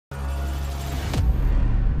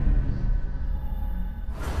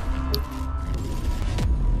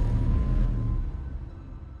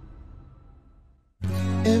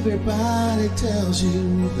Everybody tells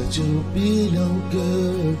you that you'll be no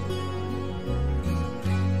good,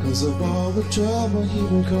 'cause of all the trouble you've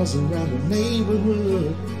been causing around the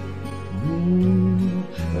neighborhood.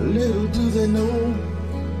 Little do they know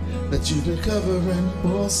that you've been covering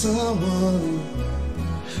for someone.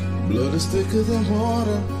 Blood is thicker than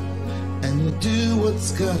water, and you do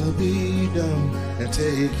what's gotta be done and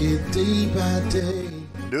take it day by day.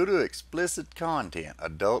 Due to explicit content,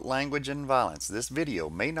 adult language, and violence, this video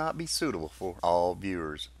may not be suitable for all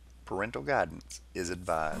viewers. Parental guidance is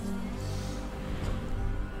advised.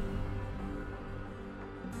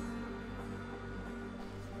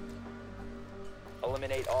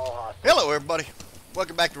 Eliminate all hostiles. Hello everybody,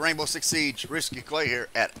 welcome back to Rainbow Six Siege. RiskyClay here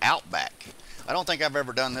at Outback. I don't think I've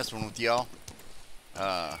ever done this one with y'all.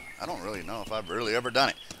 I don't really know if I've really ever done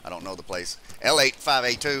it. I don't know the place.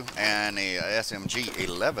 L85A2 and a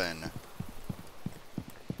SMG11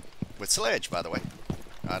 with Sledge, by the way.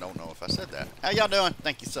 I don't know if I said that. How y'all doing?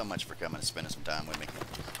 Thank you so much for coming and spending some time with me.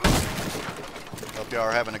 Hope y'all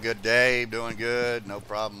are having a good day, doing good, no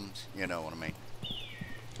problems. You know what I mean.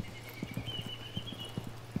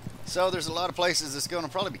 So there's a lot of places that's going to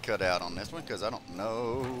probably be cut out on this one because I don't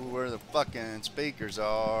know where the fucking speakers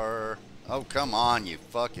are. Oh, come on, you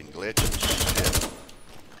fucking glitching shit.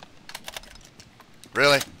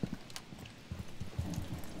 Really?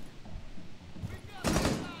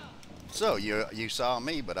 So, you saw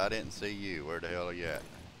me, but I didn't see you. Where the hell are you at?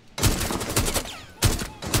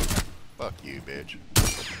 Fuck you, bitch.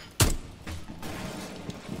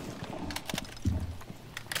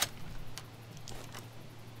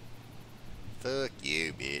 Fuck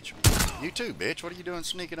you, bitch. You too, bitch. What are you doing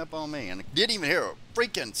sneaking up on me? And I didn't even hear a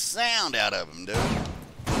freaking sound out of him, dude.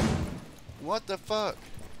 What the fuck?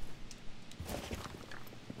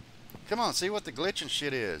 Come on, see what the glitching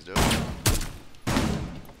shit is, dude.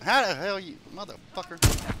 How the hell you, motherfucker?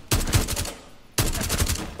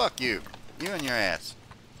 Fuck you. You and your ass.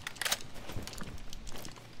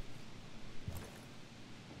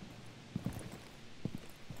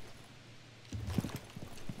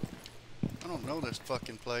 I don't know this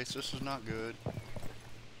fucking place. This is not good.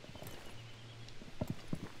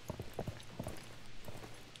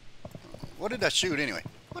 What did I shoot anyway?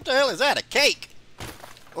 What the hell is that? A cake?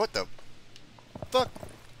 What the fuck?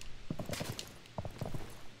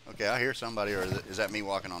 Okay, I hear somebody, or is that me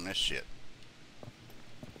walking on this shit?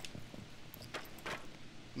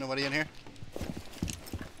 Nobody in here?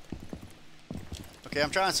 Okay, I'm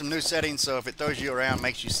trying some new settings, so if it throws you around,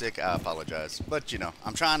 makes you sick, I apologize. But, you know,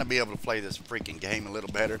 I'm trying to be able to play this freaking game a little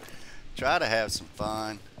better. Try to have some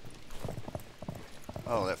fun.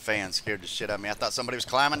 Oh, that fan scared the shit out of me. I thought somebody was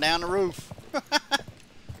climbing down the roof.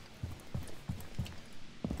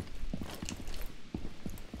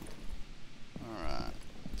 Alright.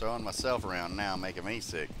 Throwing myself around now, making me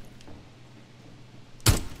sick.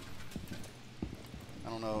 I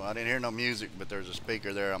don't know, I didn't hear no music, but there's a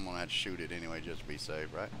speaker there. I'm gonna have to shoot it anyway just to be safe,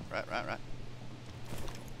 right? Right.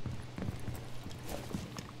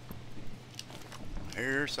 I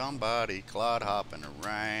hear somebody clod hopping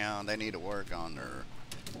around. They need to work on their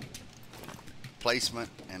placement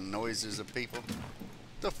and noises of people.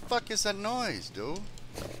 What the fuck is that noise, dude?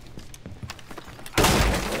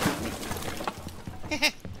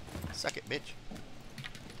 Suck it, bitch.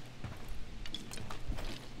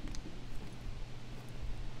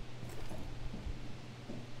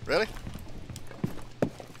 Really?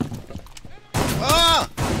 Oh!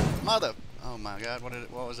 Mother! Oh my God!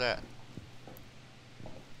 What was that?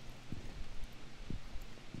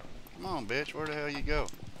 Come on, bitch! Where the hell you go?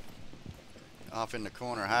 Off in the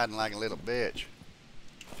corner, hiding like a little bitch.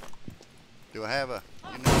 Do I have a?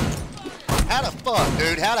 You know? How the fuck,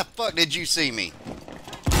 dude? How the fuck did you see me?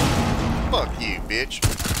 Fuck you, bitch!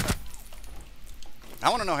 I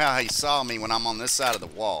want to know how he saw me when I'm on this side of the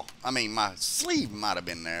wall. I mean, my sleeve might have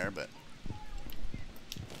been there, but...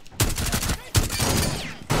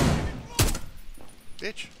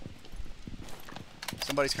 Bitch.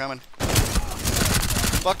 Somebody's coming.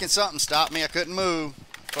 Fucking something stopped me. I couldn't move.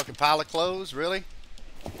 Fucking pile of clothes? Really?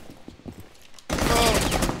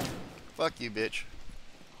 Oh. Fuck you, bitch.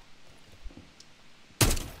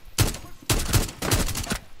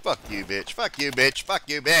 Fuck you, bitch. Fuck you, bitch. Fuck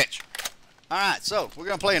you, bitch. Alright, so we're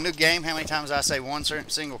going to play a new game. How many times I say one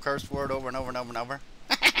single curse word over and over and over and over?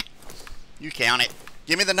 You count it.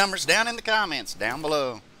 Give me the numbers down in the comments, down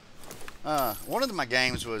below. One of my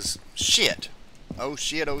games was shit. Oh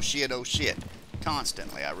shit, oh shit, oh shit.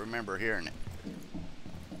 Constantly, I remember hearing it.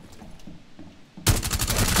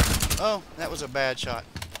 Oh, that was a bad shot.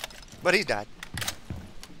 But he died.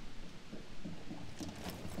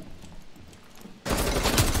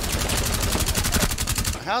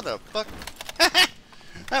 How the fuck?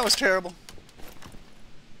 That was terrible.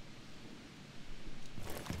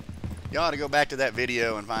 Y'all ought to go back to that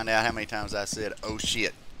video and find out how many times I said, oh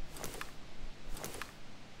shit.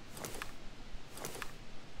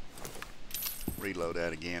 Reload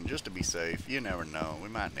that again just to be safe. You never know. We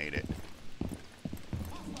might need it.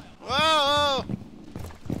 Whoa!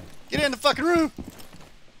 Get in the fucking room!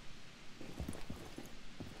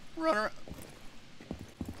 Run around.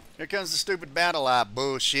 Here comes the stupid battle eye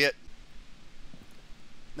bullshit.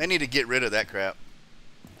 They need to get rid of that crap.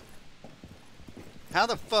 How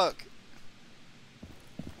the fuck?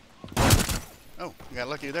 Oh, you got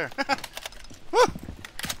lucky there. Woo!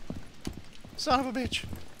 Son of a bitch.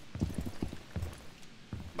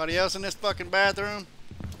 Anybody else in this fucking bathroom?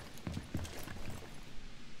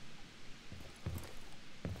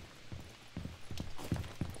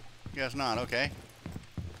 Guess not, okay.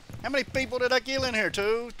 How many people did I kill in here?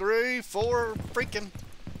 2, 3, 4, freaking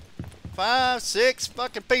 5, 6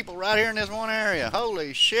 fucking people right here in this one area.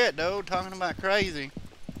 Holy shit, dude. Talking about crazy.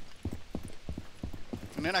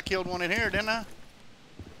 And then I killed one in here, didn't I?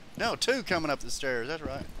 No, 2 coming up the stairs. That's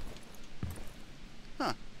right.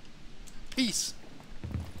 Huh. Peace.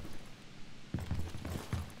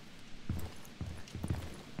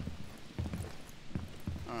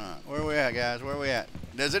 Alright, where we at, guys? Where we at?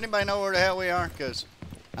 Does anybody know where the hell we are? Because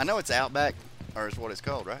I know it's Outback, or it's what it's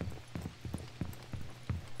called, right?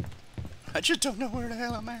 I just don't know where the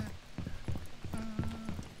hell I'm at.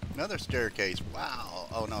 Another staircase. Wow.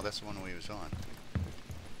 Oh, no, that's the one we was on.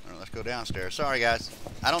 Alright, let's go downstairs. Sorry, guys.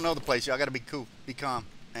 I don't know the place. Y'all got to be cool. Be calm.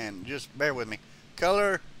 And just bear with me.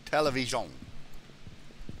 Color television.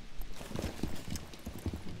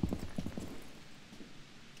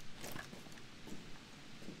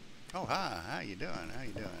 Oh, hi. How you doing? How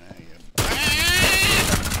you doing? How you doing?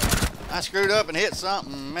 I screwed up and hit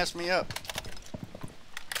something and messed me up.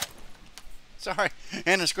 Sorry.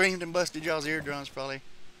 And I screamed and busted y'all's eardrums, probably.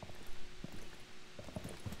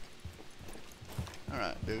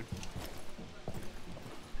 Alright, dude.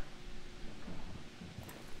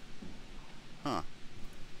 Huh.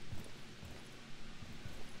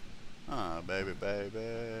 Oh, baby,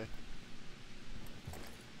 baby.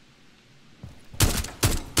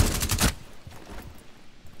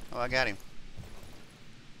 Oh, I got him.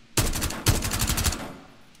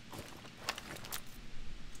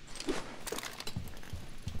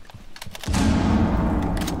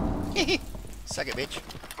 Suck it, bitch.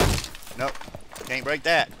 Nope. Can't break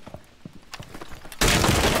that.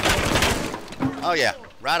 Oh, yeah.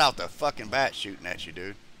 Right off the fucking bat shooting at you,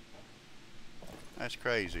 dude. That's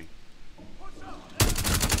crazy.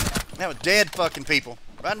 That was dead fucking people.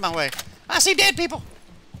 Right in my way. I see dead people.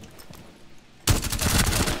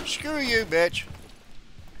 Screw you, bitch.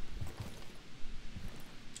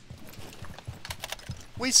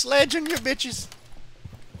 We sledging you, bitches.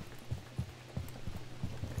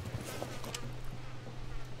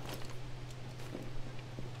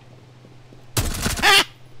 Ah!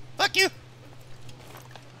 Fuck you.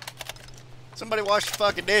 Somebody wash the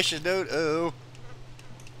fucking dishes, dude. Oh.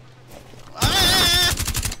 Ah!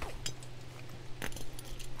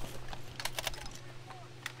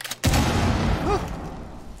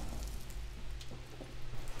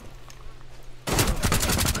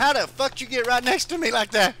 How the fuck you get right next to me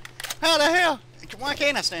like that? How the hell? Why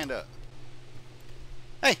can't I stand up?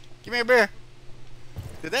 Hey, give me a beer.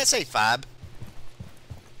 Did that say five?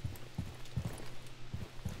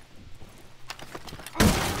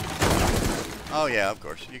 Oh yeah, of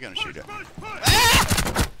course. You're gonna shoot at me.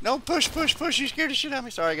 Ah! No, push. You scared the shit out of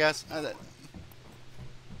me. Sorry, guys.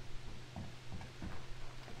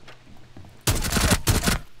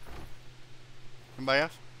 Anybody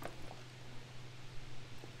else?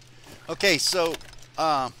 Okay, so,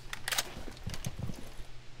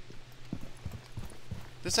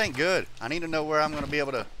 this ain't good. I need to know where I'm going to be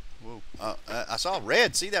able to... Whoa, I saw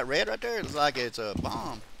red. See that red right there? It looks like it's a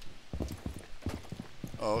bomb.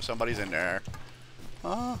 Oh, somebody's in there.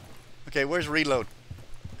 Okay, where's reload?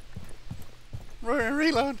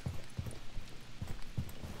 Reload.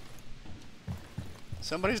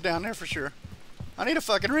 Somebody's down there for sure. I need a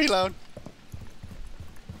fucking reload.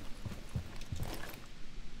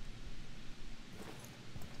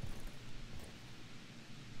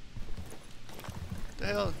 The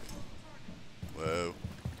hell? Whoa.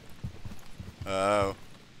 Oh.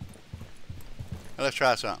 Now let's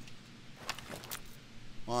try something.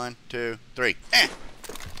 1, 2, 3. Eh!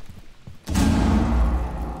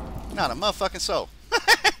 Not a motherfucking soul.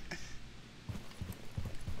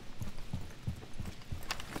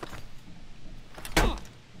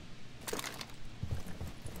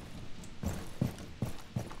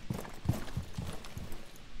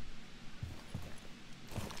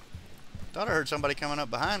 Thought I heard somebody coming up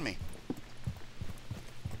behind me.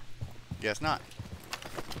 Guess not.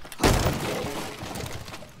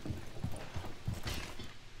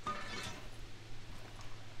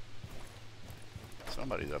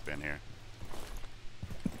 Somebody's up in here.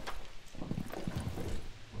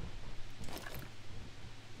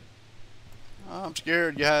 Oh, I'm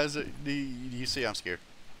scared, guys. Do you see I'm scared?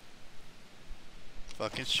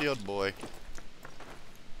 Fucking shield boy.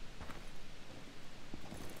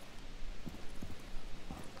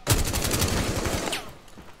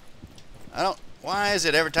 Why is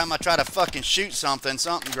it every time I try to fucking shoot something,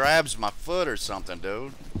 something grabs my foot or something,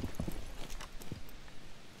 dude?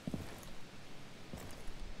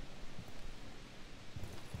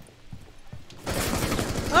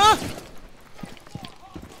 Huh?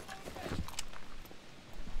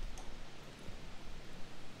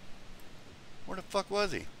 Where the fuck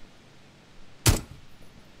was he?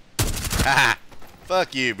 Haha!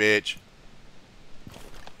 Fuck you, bitch.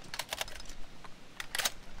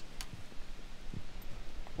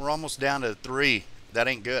 We're almost down to 3. That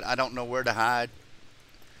ain't good. I don't know where to hide.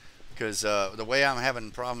 Because the way I'm having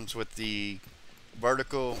problems with the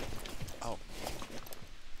vertical... Oh.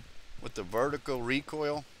 With the vertical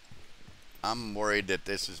recoil, I'm worried that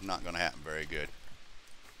this is not going to happen very good.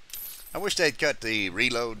 I wish they'd cut the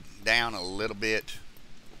reload down a little bit.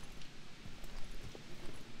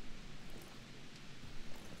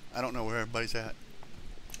 I don't know where everybody's at.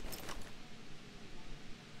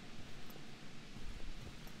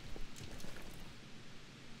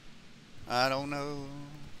 I don't know,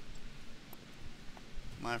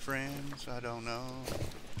 my friends, I don't know.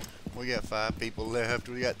 We got 5 people left.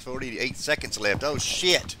 We got 48 seconds left. Oh,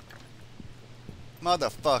 shit.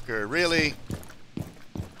 Motherfucker, really?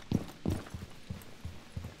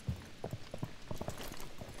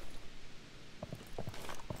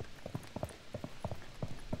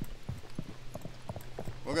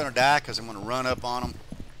 We're going to die because I'm going to run up on them.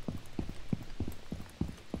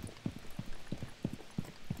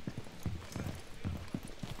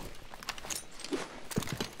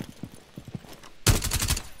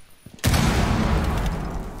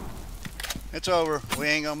 It's over. We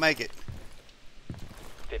ain't gonna make it.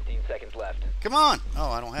 15 seconds left. Come on.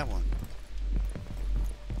 Oh, I don't have one.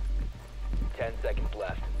 10 seconds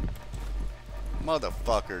left.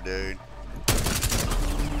 Motherfucker, dude.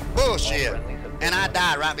 Bullshit. And I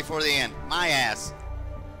die right before the end. My ass.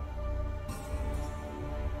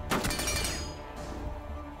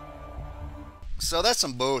 So that's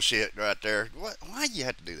some bullshit right there. Why do you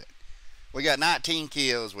have to do that? We got 19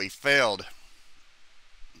 kills. We failed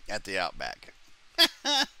at the Outback.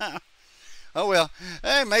 Oh well.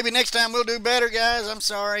 Hey, maybe next time we'll do better, guys. I'm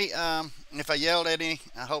sorry if I yelled at any.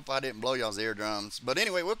 I hope I didn't blow y'all's eardrums. But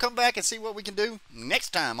anyway, we'll come back and see what we can do next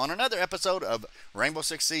time on another episode of Rainbow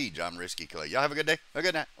Six Siege. I'm RiskyClay. Y'all have a good day, a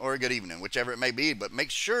good night, or a good evening, whichever it may be. But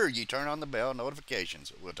make sure you turn on the bell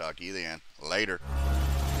notifications. We'll talk to you then. Later.